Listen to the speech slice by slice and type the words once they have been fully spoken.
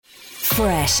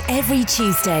Fresh every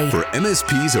Tuesday for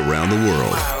MSPs around the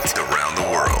world.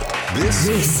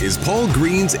 This is Paul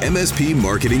Green's MSP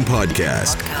Marketing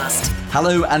Podcast.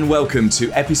 Hello and welcome to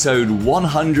episode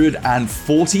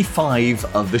 145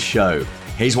 of the show.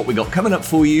 Here's what we got coming up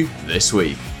for you this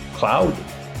week. Cloud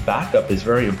backup is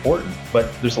very important,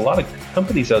 but there's a lot of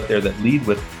companies out there that lead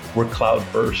with we're cloud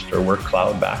first or we're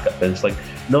cloud backup. And it's like,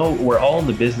 no, we're all in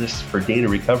the business for data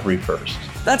recovery first.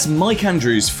 That's Mike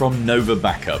Andrews from Nova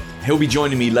Backup. He'll be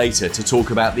joining me later to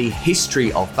talk about the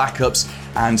history of backups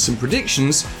and some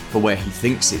predictions for where he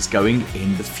thinks it's going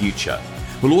in the future.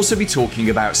 We'll also be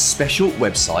talking about special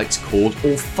websites called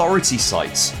authority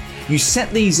sites. You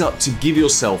set these up to give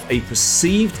yourself a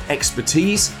perceived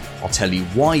expertise. I'll tell you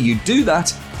why you do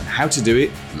that and how to do it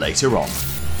later on.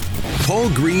 Paul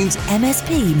Green's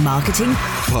MSP Marketing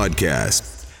Podcast.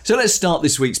 So let's start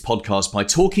this week's podcast by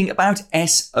talking about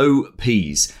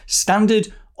SOPs,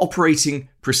 Standard Operating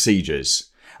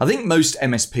Procedures. I think most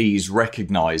MSPs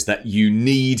recognize that you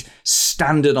need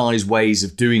standardized ways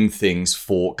of doing things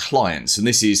for clients. And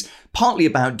this is partly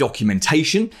about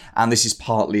documentation, and this is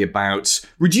partly about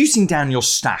reducing down your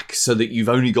stack so that you've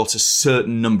only got a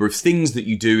certain number of things that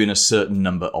you do in a certain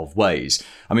number of ways.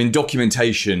 I mean,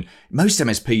 documentation, most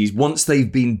MSPs, once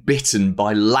they've been bitten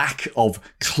by lack of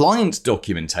client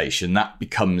documentation, that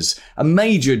becomes a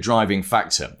major driving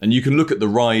factor. And you can look at the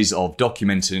rise of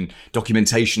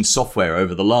documentation software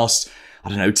over the last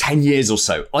 10 years or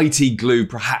so. IT Glue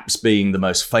perhaps being the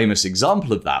most famous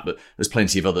example of that, but there's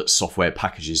plenty of other software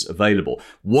packages available.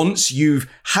 Once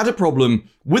you've had a problem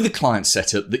with a client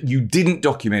setup that you didn't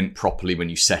document properly when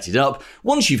you set it up,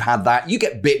 once you've had that, you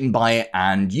get bitten by it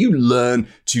and you learn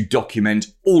to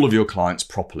document all of your clients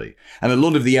properly. And a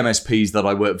lot of the MSPs that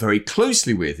I work very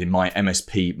closely with in my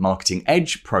MSP Marketing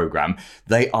Edge program,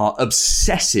 they are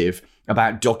obsessive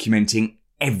about documenting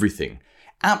everything.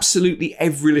 Absolutely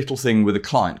every little thing with a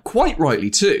client, quite rightly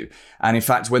too. And in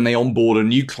fact, when they onboard a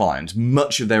new client,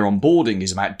 much of their onboarding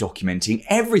is about documenting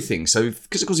everything. So,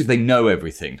 because of course, if they know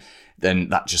everything, then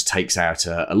that just takes out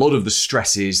a lot of the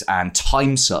stresses and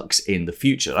time sucks in the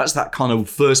future. That's that kind of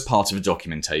first part of a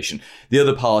documentation. The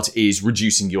other part is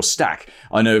reducing your stack.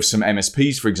 I know of some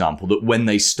MSPs, for example, that when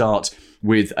they start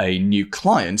with a new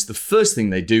client, the first thing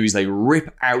they do is they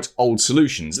rip out old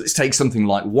solutions. Let's take something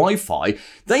like Wi-Fi.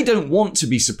 They don't want to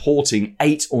be supporting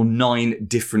 8 or 9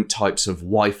 different types of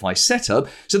Wi-Fi setup,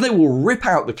 so they will rip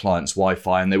out the client's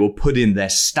Wi-Fi and they will put in their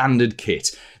standard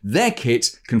kit. Their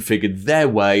kit configured their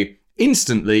way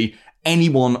instantly.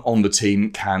 Anyone on the team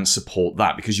can support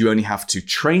that because you only have to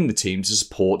train the team to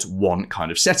support one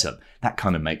kind of setup. That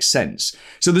kind of makes sense.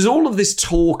 So there's all of this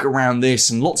talk around this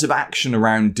and lots of action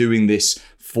around doing this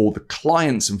for the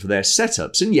clients and for their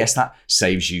setups. And yes, that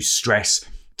saves you stress,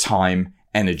 time,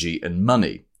 energy, and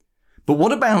money. But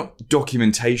what about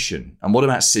documentation? And what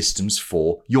about systems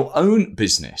for your own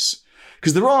business?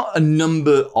 Because there are a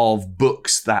number of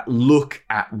books that look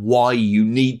at why you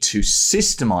need to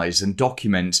systemize and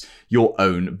document your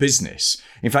own business.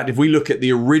 In fact, if we look at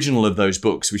the original of those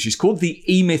books, which is called The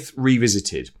E-Myth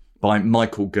Revisited by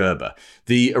Michael Gerber,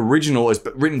 the original is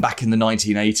written back in the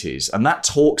 1980s, and that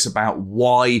talks about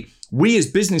why we as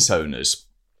business owners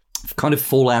kind of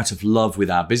fall out of love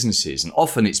with our businesses. And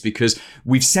often it's because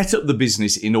we've set up the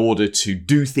business in order to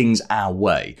do things our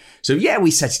way. So yeah,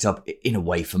 we set it up in a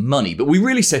way for money, but we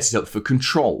really set it up for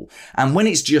control. And when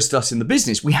it's just us in the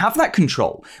business, we have that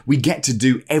control. We get to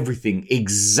do everything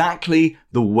exactly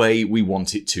the way we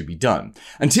want it to be done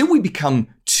until we become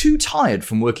too tired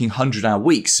from working 100-hour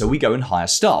weeks, so we go and hire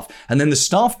staff. And then the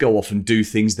staff go off and do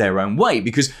things their own way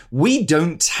because we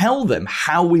don't tell them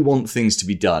how we want things to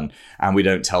be done and we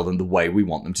don't tell them the way we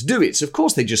want them to do it. So of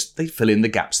course they fill in the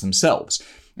gaps themselves.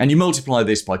 And you multiply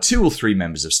this by 2 or 3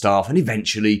 members of staff and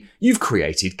eventually you've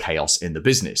created chaos in the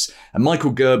business. And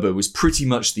Michael Gerber was pretty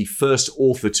much the first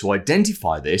author to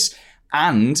identify this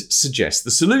and suggest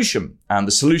the solution. And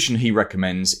the solution he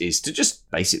recommends is to just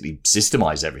basically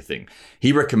systemize everything.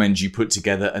 He recommends you put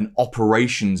together an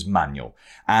operations manual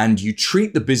and you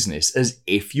treat the business as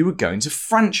if you were going to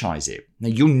franchise it. Now,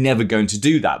 you're never going to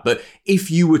do that, but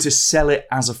if you were to sell it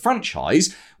as a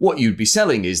franchise, what you'd be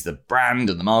selling is the brand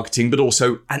and the marketing, but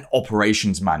also an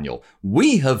operations manual.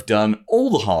 We have done all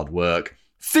the hard work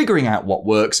figuring out what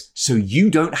works so you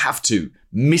don't have to,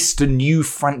 Mr. New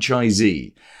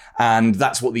Franchisee. And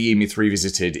that's what the EMEA 3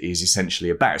 Revisited is essentially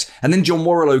about. And then John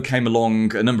Warrilow came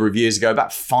along a number of years ago,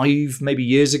 about 5 maybe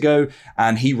years ago,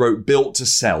 and he wrote Built to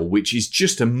Sell, which is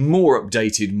just a more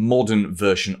updated, modern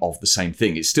version of the same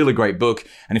thing. It's still a great book.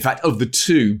 And in fact, of the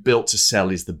two, Built to Sell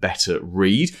is the better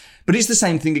read. But it's the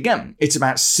same thing again. It's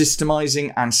about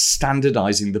systemizing and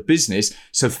standardizing the business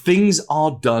so things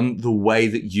are done the way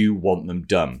that you want them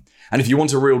done. And if you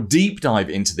want a real deep dive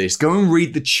into this, go and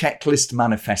read the Checklist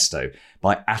Manifesto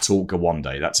by Atul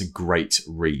Gawande. That's a great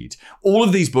read. All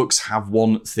of these books have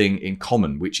one thing in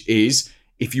common, which is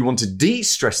if you want to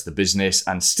de-stress the business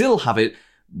and still have it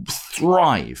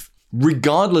thrive,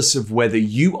 regardless of whether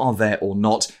you are there or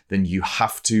not, then you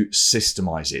have to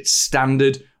systemize it.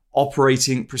 Standard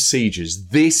operating procedures.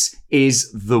 This is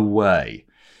the way,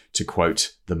 to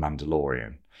quote The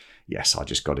Mandalorian. Yes, I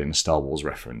just got in a Star Wars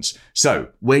reference. So,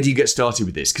 where do you get started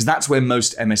with this? Because that's where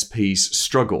most MSPs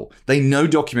struggle. They know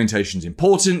documentation is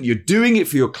important, you're doing it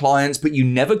for your clients, but you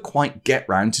never quite get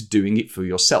round to doing it for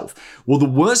yourself. Well, the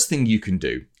worst thing you can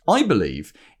do, I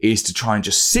believe, is to try and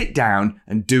just sit down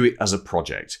and do it as a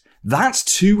project. That's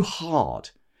too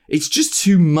hard. It's just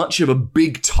too much of a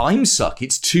big time suck.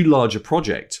 It's too large a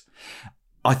project.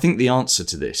 I think the answer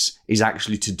to this is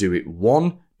actually to do it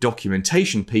one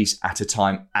documentation piece at a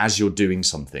time as you're doing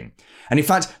something. And in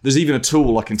fact, there's even a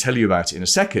tool I can tell you about in a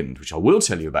second, which I will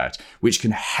tell you about, which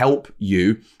can help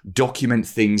you document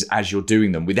things as you're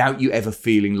doing them without you ever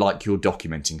feeling like you're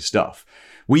documenting stuff.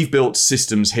 We've built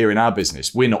systems here in our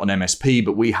business. We're not an MSP,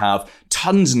 but we have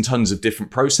tons and tons of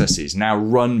different processes now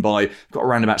run by, I've got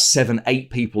around about 7-8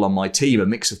 people on my team, a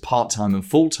mix of part-time and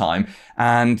full-time.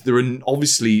 And there are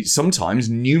obviously sometimes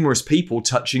numerous people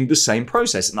touching the same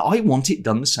process. And I want it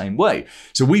done the same way.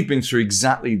 So we've been through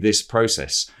exactly this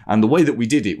process. And the way that we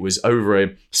did it was over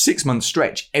a 6-month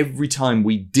stretch. Every time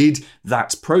we did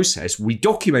that process, we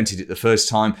documented it the first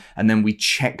time and then we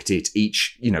checked it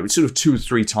each, sort of 2 or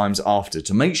 3 times after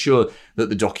to make sure that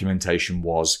the documentation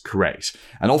was correct.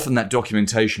 And often that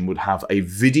documentation would have a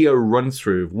video run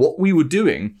through of what we were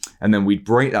doing, and then we'd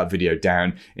break that video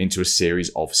down into a series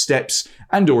of steps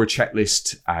and or a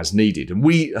checklist as needed. And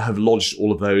we have lodged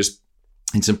all of those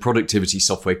in some productivity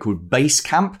software called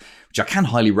Basecamp, which I can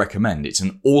highly recommend. It's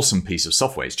an awesome piece of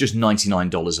software. It's just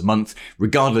 $99 a month,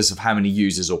 regardless of how many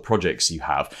users or projects you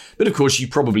have. But of course, you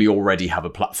probably already have a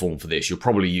platform for this. You'll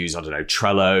probably use,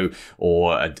 Trello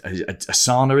or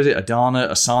Asana, is it?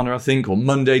 Asana, I think, or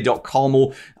Monday.com,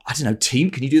 or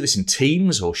Team. Can you do this in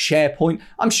Teams or SharePoint?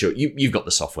 I'm sure you've got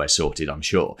the software sorted, I'm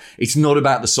sure. It's not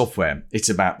about the software, it's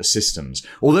about the systems.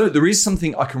 Although there is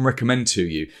something I can recommend to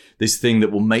you, this thing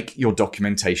that will make your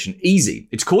documentation easy.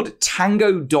 It's called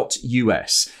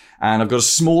Tango.us. And I've got a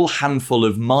small handful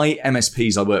of my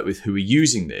MSPs I work with who are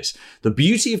using this. The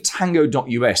beauty of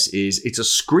Tango.us is it's a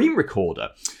screen recorder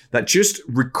that just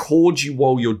records you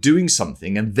while you're doing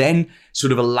something and then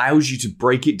sort of allows you to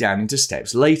break it down into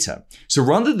steps later. So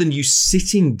rather than you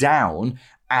sitting down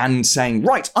and saying,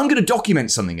 right, I'm going to document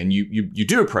something, and you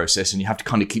do a process and you have to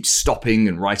kind of keep stopping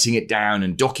and writing it down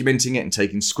and documenting it and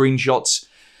taking screenshots.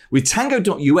 With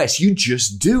Tango.us, you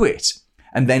just do it.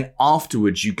 And then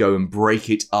afterwards, you go and break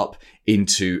it up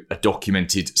into a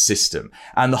documented system.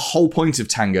 And the whole point of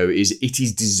Tango is it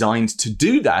is designed to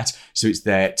do that, so it's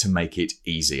there to make it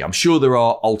easy. I'm sure there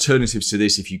are alternatives to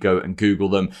this if you go and Google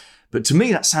them. But to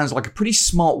me, that sounds like a pretty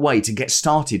smart way to get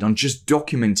started on just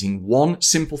documenting one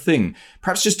simple thing,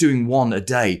 perhaps just doing one a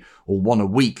day or one a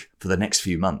week for the next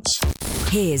few months.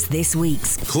 Here's this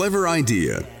week's Clever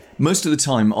Idea. Most of the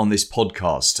time on this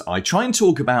podcast, I try and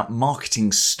talk about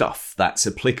marketing stuff that's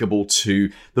applicable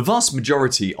to the vast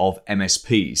majority of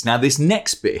MSPs. Now, this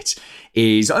next bit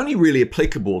is only really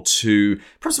applicable to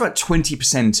perhaps about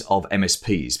 20% of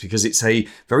MSPs because it's a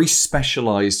very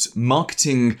specialized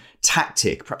marketing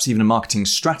tactic, perhaps even a marketing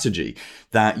strategy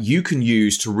that you can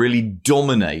use to really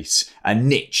dominate a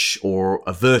niche or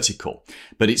a vertical.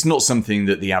 But it's not something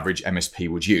that the average MSP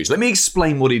would use. Let me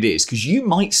explain what it is, because you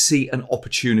might see an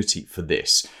opportunity for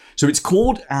this. So it's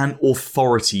called an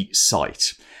authority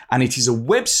site, and it is a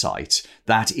website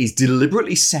that is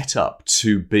deliberately set up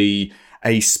to be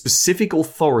a specific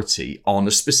authority on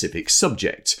a specific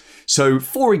subject. So,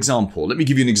 for example, let me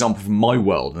give you an example from my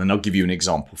world, and then I'll give you an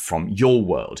example from your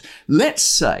world. Let's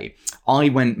say I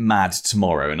went mad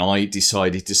tomorrow and I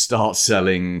decided to start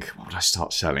selling, what would I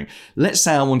start selling? Let's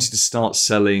say I wanted to start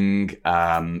selling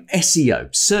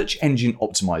SEO, search engine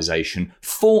optimization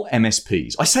for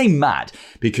MSPs. I say mad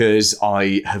because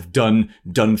I have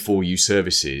done for you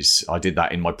services. I did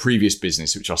that in my previous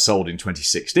business, which I sold in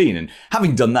 2016. And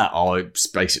having done that, I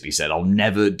basically said, I'll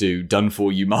never do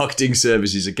done-for-you marketing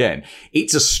services again.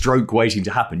 It's a stroke waiting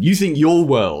to happen. You think your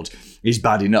world is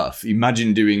bad enough.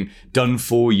 Imagine doing done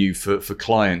for you for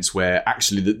clients where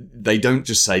actually they don't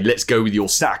just say, let's go with your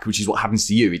stack, which is what happens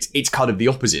to you. It's kind of the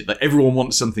opposite, that everyone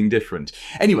wants something different.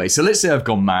 Anyway, so let's say I've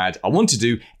gone mad. I want to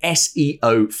do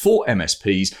SEO for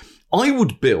MSPs. I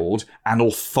would build an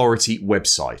authority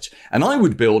website, and I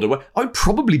would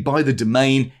probably buy the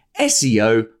domain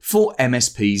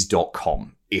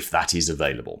SEO4MSPs.com. if that is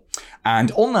available.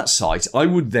 And on that site, I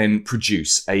would then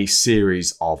produce a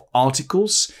series of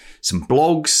articles, some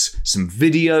blogs, some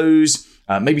videos,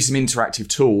 maybe some interactive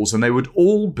tools, and they would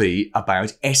all be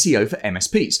about SEO for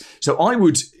MSPs. So I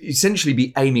would essentially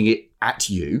be aiming it at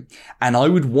you, and I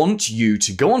would want you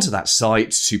to go onto that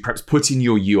site to perhaps put in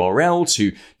your URL,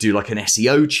 to do like an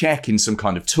SEO check in some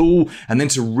kind of tool, and then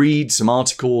to read some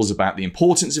articles about the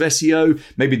importance of SEO.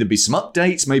 Maybe there'd be some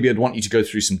updates. Maybe I'd want you to go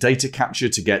through some data capture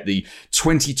to get the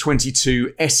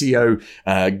 2022 SEO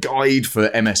guide for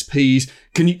MSPs.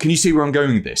 Can you see where I'm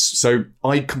going with this? So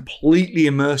I completely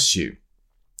immerse you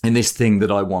in this thing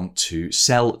that I want to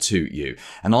sell to you.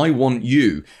 And I want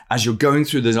you, as you're going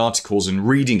through those articles and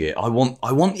reading it, I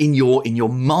want in your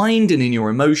mind and in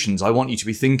your emotions, I want you to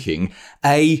be thinking,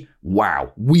 A,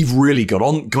 wow, we've really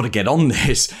got to get on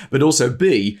this. But also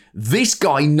B, this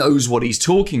guy knows what he's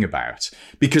talking about.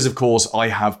 Because of course I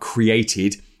have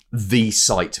created the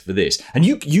site for this. And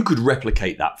you could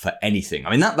replicate that for anything. I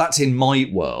mean, that's in my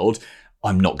world.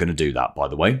 I'm not going to do that, by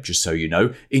the way, just so you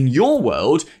know. In your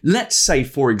world, let's say,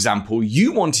 for example,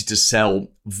 you wanted to sell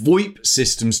VoIP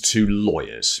systems to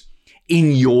lawyers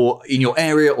in your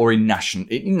area or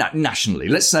nationally.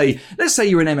 Let's say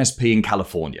you're an MSP in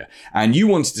California and you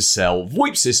wanted to sell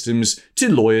VoIP systems to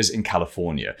lawyers in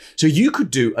California. So you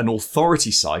could do an authority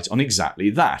site on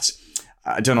exactly that.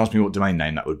 Don't ask me what domain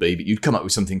name that would be, but you'd come up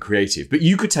with something creative. But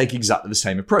you could take exactly the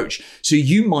same approach. So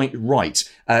you might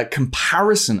write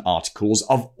comparison articles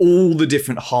of all the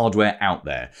different hardware out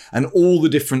there and all the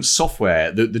different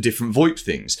software, the different VoIP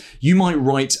things. You might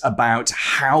write about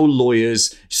how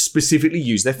lawyers specifically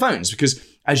use their phones, because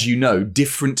as you know,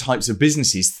 different types of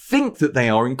businesses think that they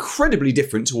are incredibly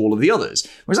different to all of the others.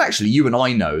 Whereas actually you and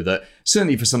I know that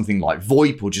certainly for something like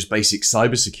VoIP or just basic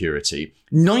cybersecurity,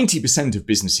 90% of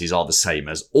businesses are the same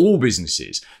as all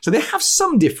businesses. So they have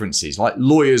some differences, like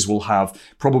lawyers will have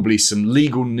probably some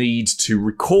legal need to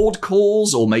record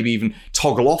calls or maybe even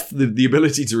toggle off the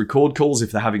ability to record calls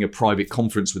if they're having a private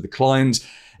conference with the client.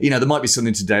 You know, there might be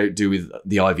something to do with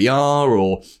the IVR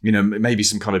or, you know, maybe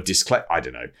some kind of disclaimer. I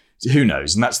don't know. Who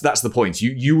knows? And that's the point.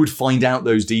 You would find out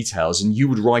those details and you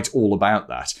would write all about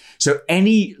that. So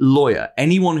any lawyer,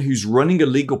 anyone who's running a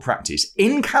legal practice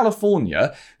in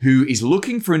California who is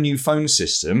looking for a new phone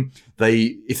system,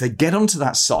 if they get onto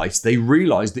that site, they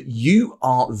realize that you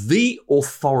are the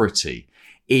authority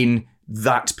in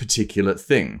that particular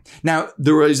thing. Now,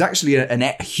 there is actually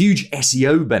a huge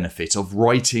SEO benefit of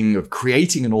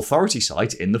creating an authority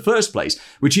site in the first place,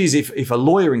 which is if a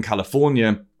lawyer in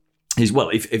California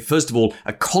if first of all,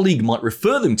 a colleague might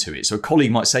refer them to it. So a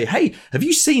colleague might say, hey, have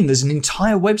you seen there's an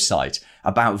entire website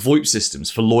about VoIP systems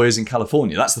for lawyers in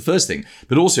California? That's the first thing.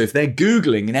 But also if they're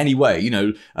Googling in any way,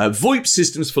 VoIP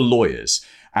systems for lawyers,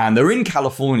 and they're in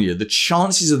California, the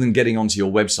chances of them getting onto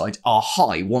your website are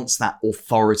high once that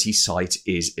authority site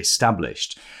is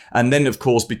established. And then, of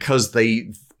course, because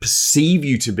they perceive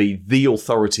you to be the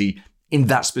authority in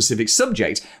that specific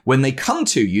subject, when they come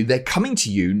to you, they're coming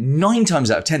to you 9 times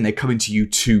out of 10, they're coming to you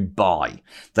to buy.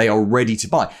 They are ready to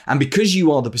buy. And because you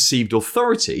are the perceived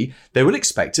authority, they will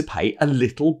expect to pay a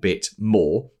little bit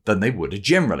more than they would a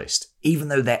generalist, even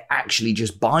though they're actually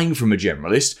just buying from a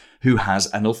generalist who has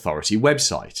an authority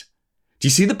website. Do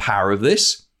you see the power of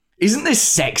this? Isn't this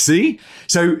sexy?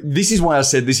 So this is why I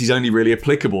said this is only really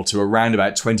applicable to around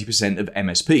about 20% of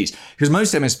MSPs, because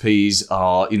most MSPs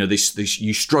are,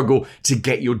 you struggle to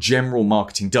get your general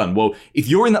marketing done. Well, if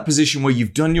you're in that position where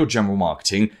you've done your general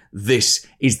marketing, this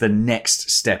is the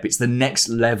next step. It's the next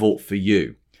level for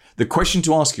you. The question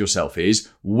to ask yourself is,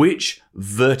 which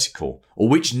vertical or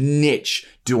which niche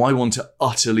do I want to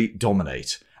utterly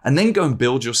dominate? And then go and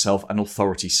build yourself an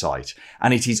authority site.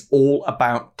 And it is all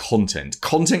about content.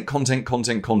 Content.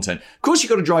 Of course,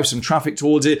 you've got to drive some traffic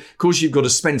towards it. Of course, you've got to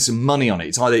spend some money on it.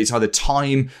 It's either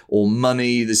time or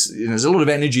money. There's a lot of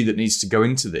energy that needs to go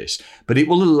into this. But it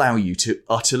will allow you to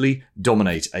utterly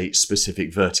dominate a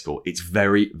specific vertical. It's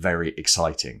very, very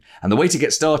exciting. And the way to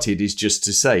get started is just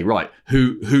to say, right,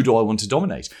 who do I want to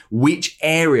dominate? Which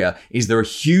area is there a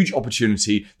huge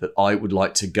opportunity that I would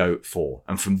like to go for?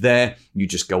 And from there, you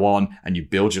just go on and you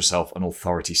build yourself an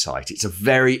authority site. It's a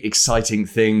very exciting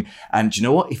thing. And you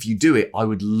know what? If you do it, I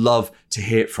would love to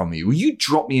hear from you. Will you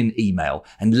drop me an email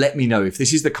and let me know if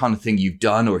this is the kind of thing you've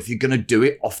done or if you're going to do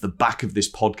it off the back of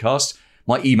this podcast?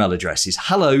 My email address is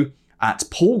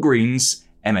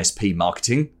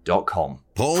hello@paulgreensmspmarketing.com.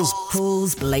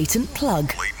 Paul's blatant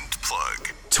plug.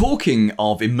 Talking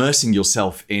of immersing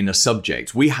yourself in a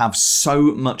subject, we have so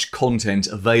much content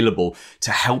available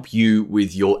to help you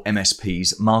with your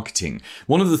MSP's marketing.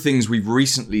 One of the things we've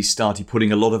recently started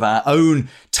putting a lot of our own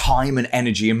time and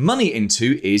energy and money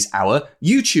into is our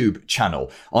YouTube channel.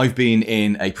 I've been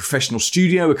in a professional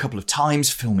studio a couple of times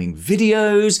filming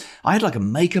videos. I had like a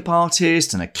makeup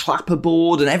artist and a clapper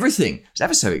board and everything. It's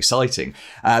ever so exciting.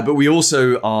 But we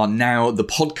also are now the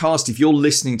podcast. If you're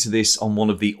listening to this on one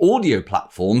of the audio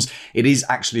platforms, it is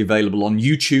actually available on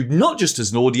YouTube, not just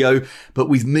as an audio, but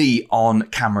with me on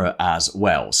camera as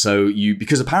well. So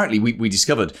because apparently we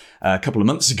discovered a couple of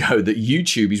months ago that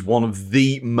YouTube is one of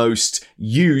the most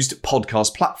used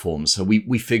podcast platforms. So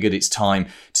we figured it's time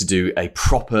to do a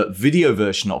proper video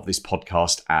version of this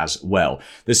podcast as well.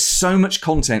 There's so much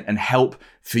content and help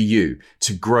for you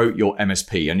to grow your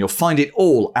MSP, and you'll find it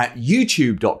all at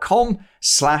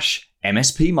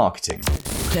youtube.com/MSP marketing.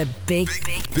 The big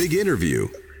interview.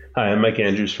 Hi, I'm Mike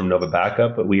Andrews from Nova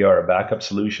Backup. We are a backup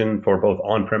solution for both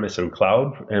on-premise and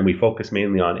cloud, and we focus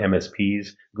mainly on MSPs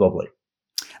globally.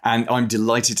 And I'm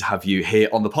delighted to have you here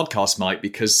on the podcast, Mike,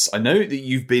 because I know that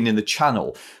you've been in the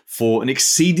channel for an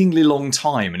exceedingly long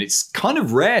time. And it's kind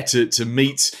of rare to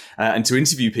meet and to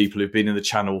interview people who've been in the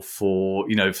channel for, I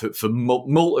was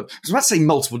about to say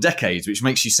multiple decades, which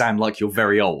makes you sound like you're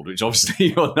very old, which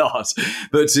obviously you're not.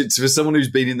 But for someone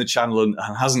who's been in the channel and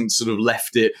hasn't sort of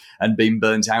left it and been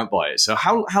burnt out by it. So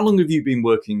how long have you been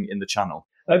working in the channel?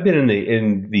 I've been in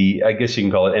the I guess you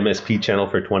can call it MSP channel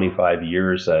for 25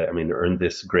 years. Earned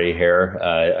this gray hair.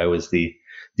 I was the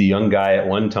young guy at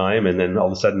one time, and then all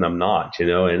of a sudden I'm not,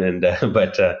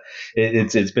 but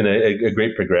it's been a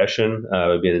great progression.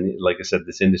 I've been, like I said,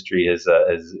 this industry has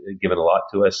given a lot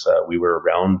to us. We were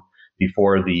around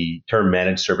before the term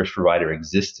managed service provider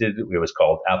existed. It was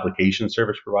called application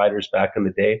service providers back in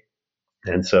the day.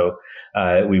 And so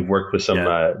we've worked with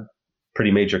some pretty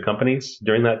major companies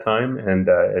during that time, and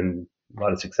a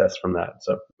lot of success from that.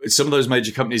 So some of those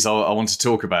major companies I want to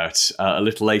talk about a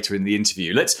little later in the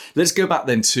interview. Let's go back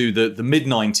then to the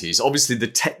mid-90s. Obviously, the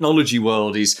technology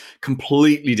world is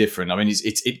completely different. I mean,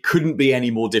 it couldn't be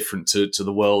any more different to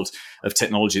the world of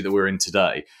technology that we're in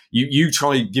today. You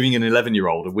try giving an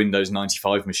 11-year-old a Windows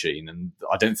 95 machine, and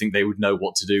I don't think they would know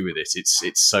what to do with it. It's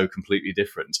so completely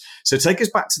different. So take us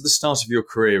back to the start of your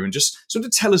career and just sort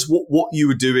of tell us what you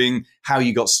were doing, how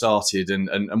you got started, and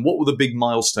what were the big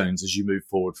milestones as you moved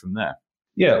forward from there.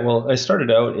 Yeah, well, I started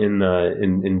out in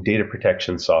data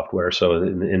protection software, so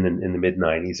in the mid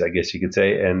 90s, I guess you could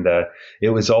say, and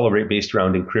it was all based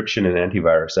around encryption and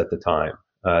antivirus at the time.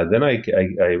 Then I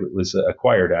was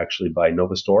acquired actually by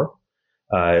Novastore,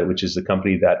 which is the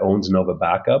company that owns Nova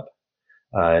Backup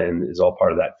and is all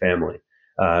part of that family.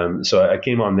 So I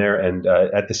came on there, and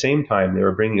at the same time, they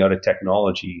were bringing out a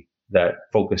technology that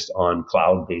focused on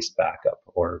cloud-based backup,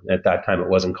 or at that time it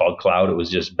wasn't called cloud, it was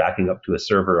just backing up to a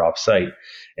server off-site.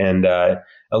 And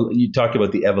you talk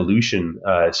about the evolution,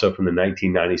 so from the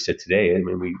 1990s to today, I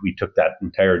mean, we took that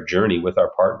entire journey with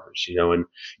our partners, and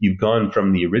you've gone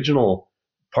from the original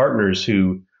partners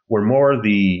who were more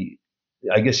the,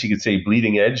 I guess you could say,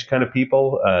 bleeding edge kind of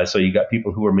people. So you got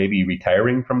people who were maybe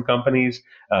retiring from companies,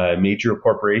 major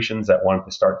corporations that wanted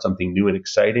to start something new and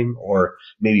exciting, or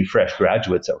maybe fresh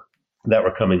graduates that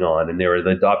were coming on, and they were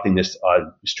adopting this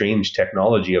strange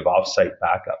technology of offsite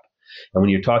backup. And when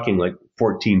you're talking like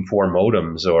 14.4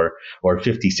 modems or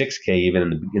 56K,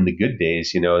 even in the good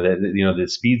days, the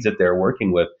speeds that they're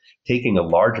working with, taking a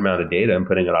large amount of data and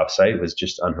putting it offsite was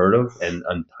just unheard of and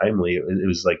untimely. It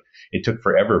was like it took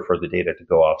forever for the data to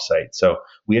go offsite. So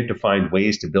we had to find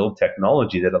ways to build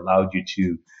technology that allowed you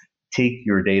to take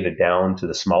your data down to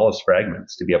the smallest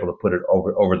fragments to be able to put it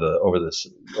over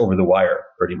the wire,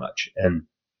 pretty much. And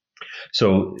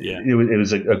so it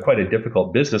was quite a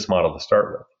difficult business model to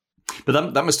start with.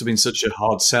 But that must have been such a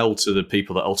hard sell to the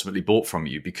people that ultimately bought from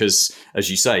you, because, as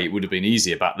you say, it would have been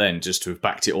easier back then just to have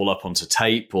backed it all up onto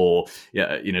tape or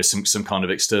some kind of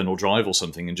external drive or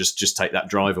something, and just take that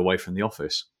drive away from the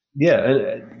office.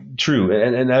 Yeah, true.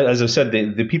 And as I said,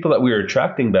 the people that we were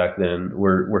attracting back then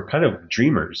were kind of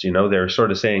dreamers. They're sort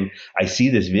of saying, I see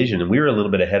this vision, and we were a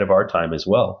little bit ahead of our time as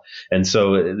well. And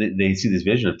so they see this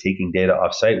vision of taking data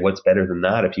offsite. What's better than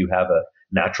that if you have a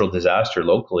natural disaster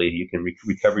locally, you can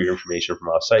recover your information from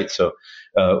offsite. So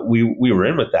we were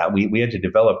in with that. We had to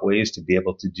develop ways to be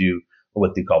able to do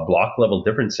what they call block level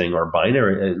differencing or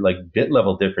binary, like bit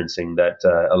level differencing that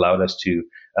allowed us to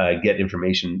get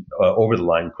information over the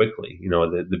line quickly.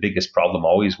 The biggest problem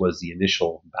always was the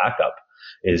initial backup.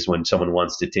 Is when someone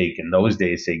wants to take, in those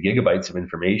days, say gigabytes of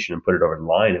information and put it over the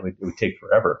line, it would take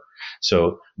forever.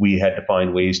 So we had to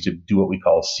find ways to do what we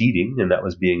call seeding, and that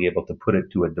was being able to put it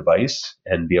to a device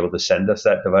and be able to send us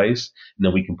that device, and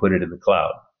then we can put it in the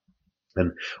cloud.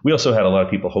 And we also had a lot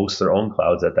of people host their own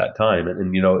clouds at that time.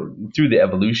 And through the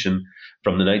evolution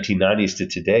from the 1990s to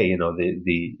today,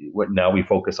 now we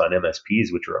focus on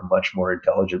MSPs, which are a much more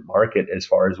intelligent market as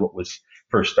far as what was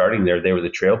first starting there. They were the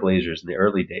trailblazers in the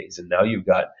early days. And now you've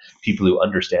got people who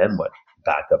understand what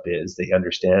backup is. They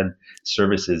understand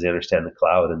services, they understand the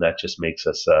cloud, and that just makes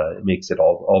it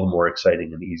all the more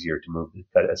exciting and easier to move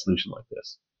to a solution like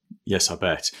this. Yes, I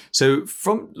bet. So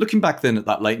from looking back then at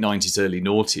that late 90s, early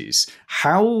noughties,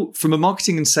 how, from a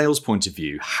marketing and sales point of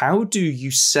view, how do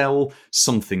you sell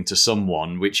something to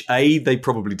someone which A, they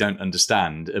probably don't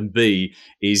understand, and B,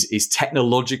 is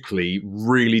technologically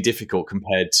really difficult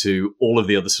compared to all of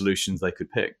the other solutions they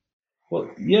could pick? Well,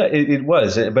 yeah, it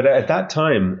was. But at that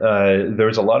time, there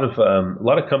was a lot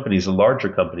of companies, larger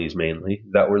companies mainly,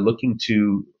 that were looking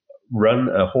to run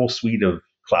a whole suite of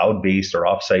cloud-based or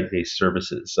off-site-based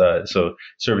services, so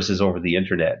services over the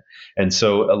internet. And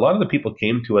so a lot of the people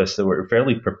came to us that were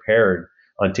fairly prepared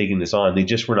on taking this on. They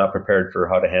just were not prepared for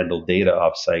how to handle data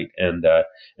off-site, and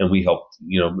we helped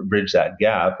bridge that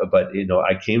gap. But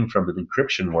I came from an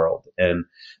encryption world, and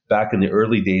back in the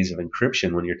early days of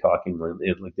encryption, when you're talking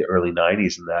like the early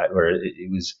 90s and that, where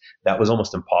that was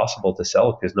almost impossible to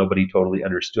sell because nobody totally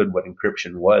understood what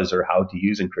encryption was or how to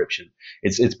use encryption.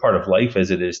 It's part of life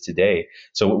as it is today.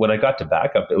 So when I got to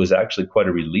backup, it was actually quite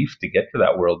a relief to get to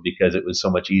that world because it was so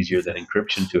much easier than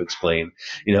encryption to explain.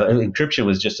 And encryption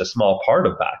was just a small part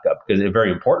of backup, because a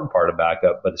very important part of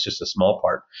backup, but it's just a small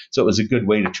part. So it was a good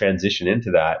way to transition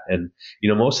into that. And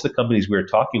most of the companies we were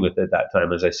talking with at that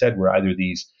time, as I said, were either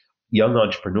these young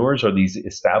entrepreneurs or these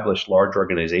established large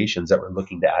organizations that were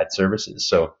looking to add services.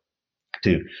 So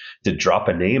to drop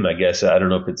a name, I guess, I don't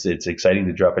know if it's exciting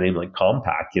to drop a name like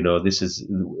Compaq. This is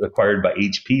acquired by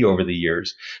HP over the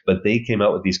years, but they came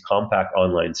out with these Compaq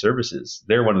online services.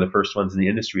 They're one of the first ones in the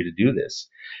industry to do this.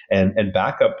 And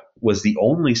backup was the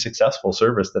only successful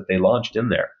service that they launched in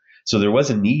there. So there was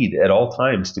a need at all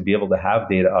times to be able to have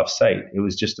data offsite. It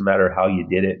was just a matter of how you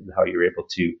did it and how you were able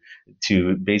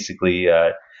to basically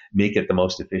make it the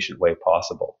most efficient way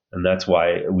possible. And that's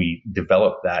why we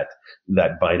developed that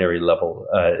binary level,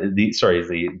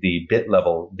 the bit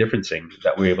level differencing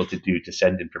that we're able to do to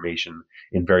send information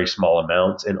in very small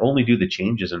amounts and only do the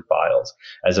changes in files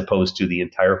as opposed to the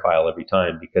entire file every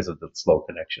time because of the slow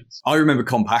connections. I remember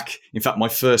Compaq. In fact, my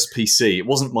first PC, it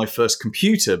wasn't my first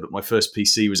computer, but my first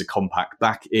PC was a Compaq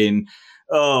back in,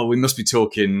 we must be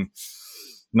talking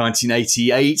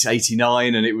 1988,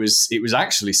 89, and it was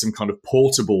actually some kind of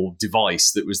portable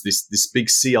device that was this big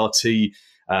CRT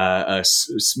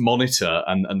monitor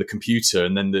and the computer,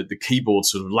 and then the keyboard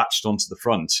sort of latched onto the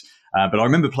front. But I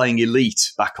remember playing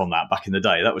Elite back in the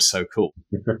day. That was so cool.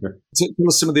 Tell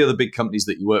us some of the other big companies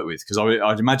that you work with, because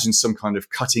I'd imagine some kind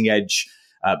of cutting edge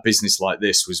business like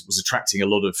this was attracting a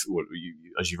lot of,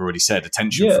 as you've already said,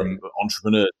 attention from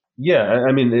entrepreneurs. Yeah,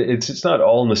 I mean, it's not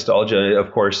all nostalgia,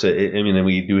 of course. And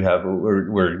we do have,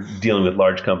 we're dealing with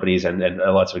large companies and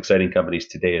lots of exciting companies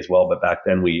today as well. But back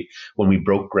then, when we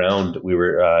broke ground, we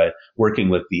were working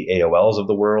with the AOLs of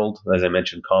the world, as I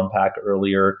mentioned, Compaq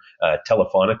earlier,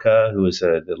 Telefonica, who is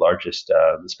the largest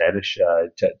Spanish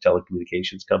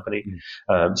telecommunications company.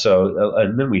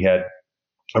 And then we had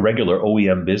a regular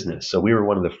OEM business. So we were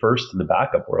one of the first in the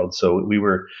backup world. So we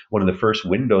were one of the first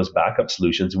Windows backup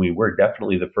solutions, and we were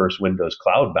definitely the first Windows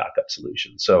cloud backup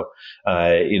solution. So,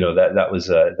 that was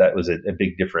a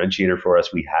big differentiator for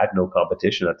us. We had no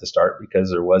competition at the start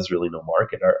because there was really no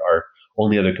market. Our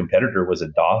only other competitor was a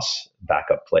DOS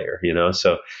backup player,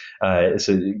 So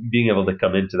being able to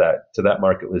come into that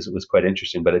market was quite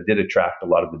interesting, but it did attract a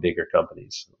lot of the bigger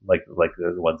companies, like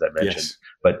the ones I mentioned. Yes.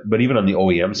 But even on the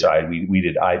OEM side, we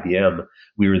did IBM.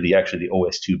 We were the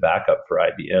OS2 backup for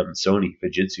IBM, Sony,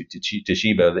 Fujitsu,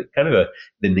 Toshiba,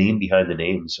 the name behind the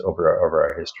names over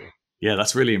our history. Yeah,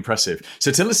 that's really impressive.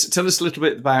 So tell us a little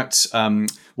bit about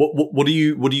what are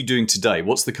you doing today?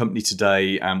 What's the company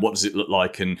today, and what does it look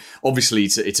like? And obviously,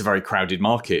 it's a very crowded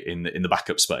market in the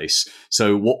backup space.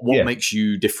 So what makes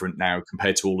you different now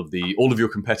compared to all of your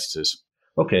competitors?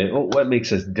 Okay, well, what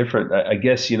makes us different? I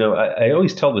guess, I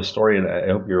always tell the story, and I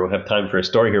hope you'll have time for a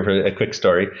story here, for a quick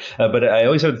story. But I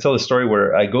always have to tell the story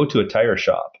where I go to a tire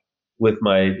shop with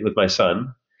my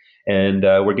son, and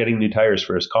we're getting new tires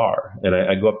for his car. And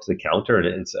I go up to the counter,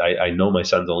 and I know my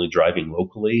son's only driving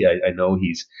locally. I know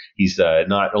he's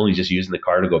not only just using the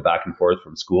car to go back and forth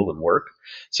from school and work.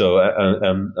 So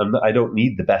I don't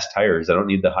need the best tires. I don't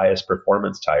need the highest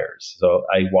performance tires. So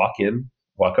I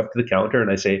walk up to the counter, and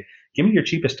I say, give me your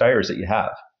cheapest tires that you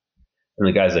have. And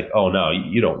the guy's like, oh, no,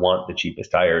 you don't want the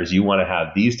cheapest tires. You want to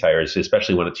have these tires,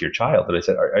 especially when it's your child. And I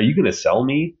said, are you going to sell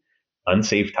me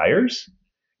unsafe tires?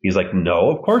 He's like, no,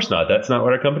 of course not. That's not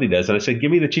what our company does. And I said,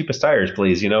 give me the cheapest tires,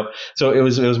 please. So it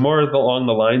was more along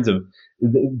the lines of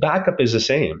backup is the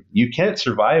same. You can't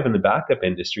survive in the backup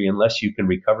industry unless you can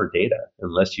recover data,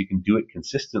 unless you can do it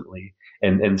consistently.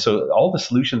 And so all the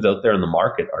solutions out there in the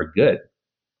market are good.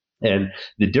 And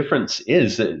the difference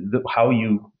is how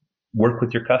you work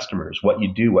with your customers, what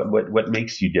you do, what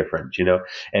makes you different,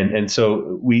 And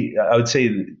so I would say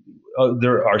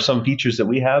there are some features that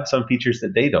we have, some features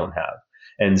that they don't have.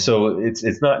 And so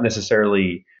it's not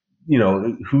necessarily,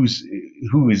 who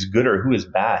is good or who is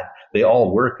bad. They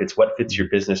all work. It's what fits your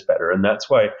business better. And that's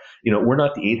why, we're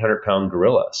not the 800-pound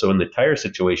gorilla. So in the tire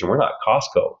situation, we're not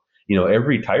Costco.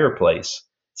 Every tire place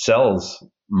sells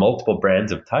multiple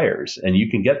brands of tires, and you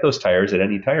can get those tires at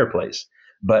any tire place.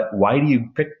 But why do you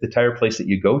pick the tire place that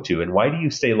you go to, and why do you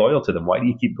stay loyal to them? Why do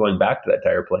you keep going back to that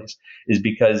tire place? Is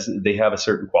because they have a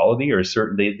certain quality, or a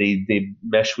certain they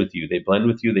mesh with you, they blend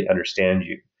with you, they understand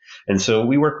you. And so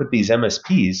we work with these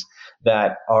MSPs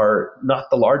that are not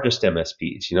the largest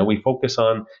MSPs. We focus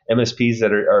on MSPs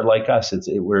that are like us.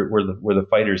 We're the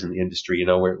fighters in the industry.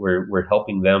 We're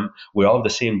helping them. We all have the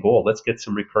same goal. Let's get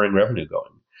some recurring revenue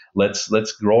going.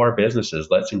 Let's grow our businesses.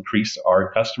 Let's increase our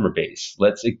customer base.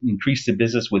 Let's increase the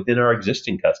business within our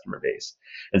existing customer base.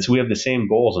 And so we have the same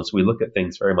goals. And so we look at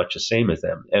things very much the same as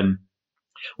them. And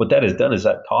what that has done is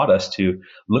that taught us to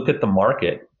look at the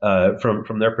market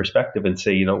from their perspective and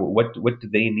say, what do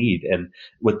they need? And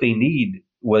what they need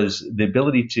was the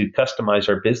ability to customize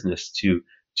our business to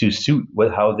suit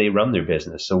how they run their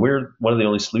business. So we're one of the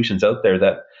only solutions out there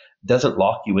that doesn't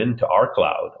lock you into our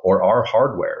cloud or our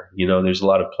hardware. There's a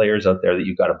lot of players out there that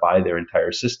you've got to buy their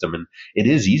entire system, and it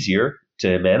is easier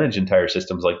to manage entire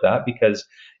systems like that because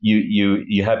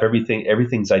you have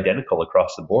everything's identical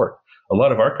across the board. A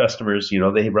lot of our customers,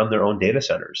 they run their own data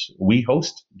centers. We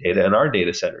host data in our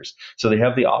data centers. So they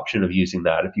have the option of using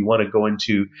that. If you want to go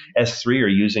into S3 or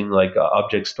using like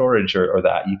object storage or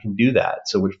that, you can do that.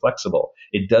 So we're flexible.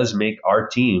 It does make our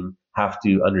team have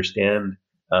to understand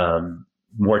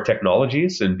more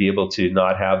technologies and be able to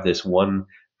not have this one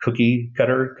cookie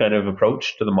cutter kind of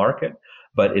approach to the market,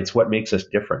 but it's what makes us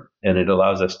different, and it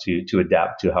allows us to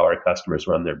adapt to how our customers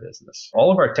run their business.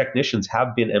 All of our technicians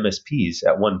have been MSPs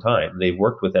at one time. They've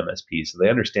worked with MSPs, so they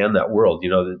understand that world.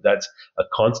 That's a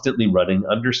constantly running,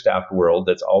 understaffed world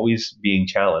that's always being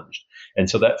challenged. And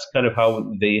so that's kind of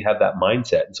how they have that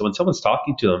mindset. And so when someone's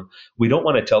talking to them, we don't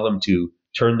want to tell them to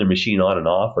turn their machine on and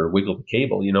off or wiggle the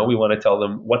cable. We want to tell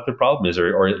them what their problem is,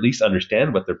 or at least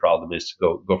understand what their problem is to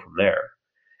go from there.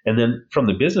 And then from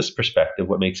the business perspective,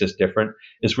 what makes us different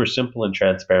is we're simple and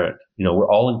transparent.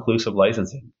 We're all inclusive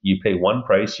licensing. You pay one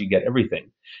price, you get everything.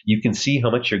 You can see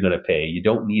how much you're going to pay. You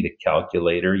don't need a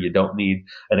calculator. You don't need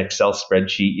an Excel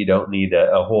spreadsheet. You don't need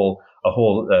a whole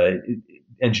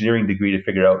engineering degree to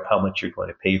figure out how much you're going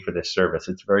to pay for this service.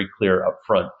 It's very clear up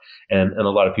front. And a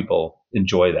lot of people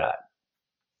enjoy that.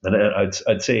 And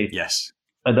I'd say yes.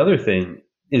 Another thing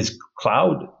is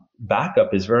cloud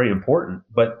backup is very important,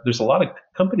 but there's a lot of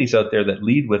companies out there that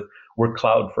lead with we're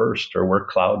cloud first or we're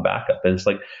cloud backup. And it's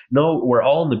like, no, we're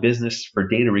all in the business for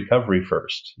data recovery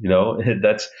first.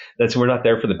 That's we're not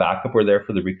there for the backup, we're there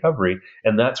for the recovery.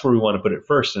 And that's where we want to put it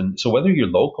first. And so whether you're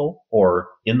local or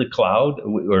in the cloud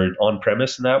or on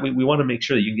premise and that, we want to make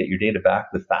sure that you can get your data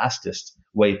back the fastest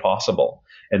way possible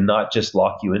and not just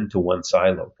lock you into one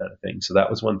silo kind of thing. So that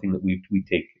was one thing that we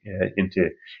take into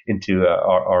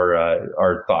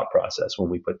our thought process when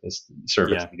we put this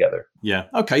service together. Yeah.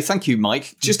 Okay. Thank you,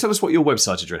 Mike. Just tell us what your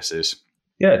website address is.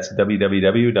 Yeah, it's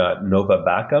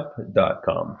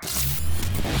www.novabackup.com.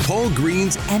 Paul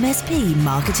Green's MSP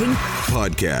Marketing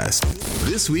Podcast.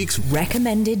 This week's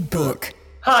recommended book.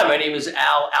 Hi, my name is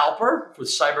Al Alper with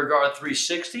CyberGuard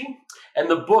 360. And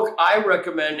the book I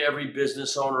recommend every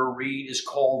business owner read is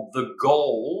called The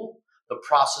Goal, The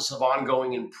Process of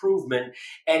Ongoing Improvement.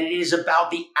 And it is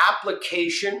about the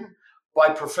application by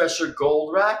Professor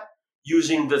Goldratt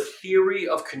using the theory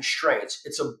of constraints.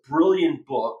 It's a brilliant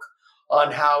book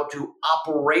on how to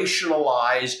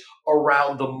operationalize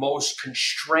around the most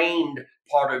constrained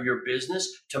part of your business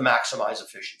to maximize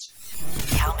efficiency.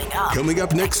 Coming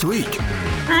up next week.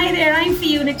 Hi there, I'm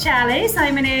Fiona Chalice.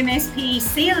 I'm an MSP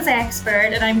sales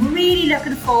expert, and I'm really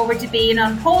looking forward to being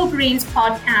on Paul Green's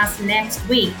podcast next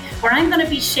week, where I'm going to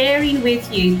be sharing with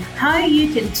you how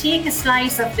you can take a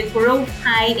slice of the growth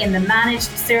pie in the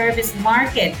managed service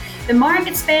market. The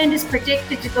market spend is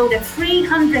predicted to go to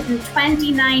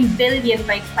 $329 billion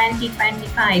by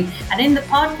 2025. And in the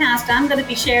podcast, I'm going to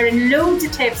be sharing loads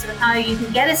of tips on how you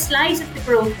can get a slice of the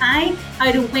growth pie,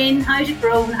 how to win, how to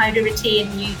grow, and how to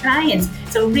retain new clients.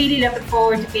 So really looking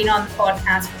forward to being on the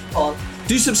podcast with Paul.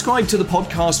 Do subscribe to the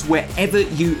podcast wherever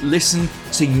you listen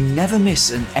so you never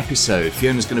miss an episode.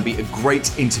 Fiona's going to be a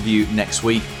great interview next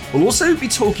week. We'll also be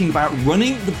talking about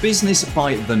running the business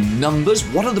by the numbers.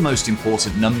 What are the most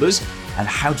important numbers and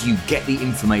how do you get the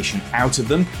information out of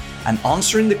them? And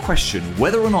answering the question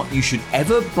whether or not you should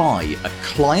ever buy a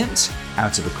client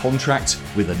out of a contract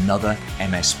with another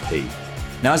MSP.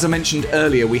 Now, as I mentioned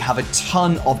earlier, we have a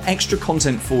ton of extra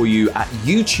content for you at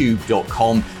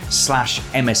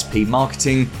youtube.com/MSP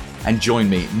marketing. And join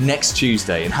me next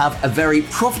Tuesday and have a very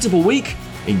profitable week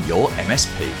in your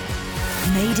MSP.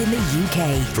 Made in the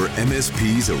UK. For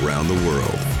MSPs around the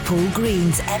world. Paul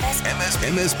Green's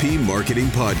MSP Marketing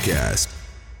Podcast.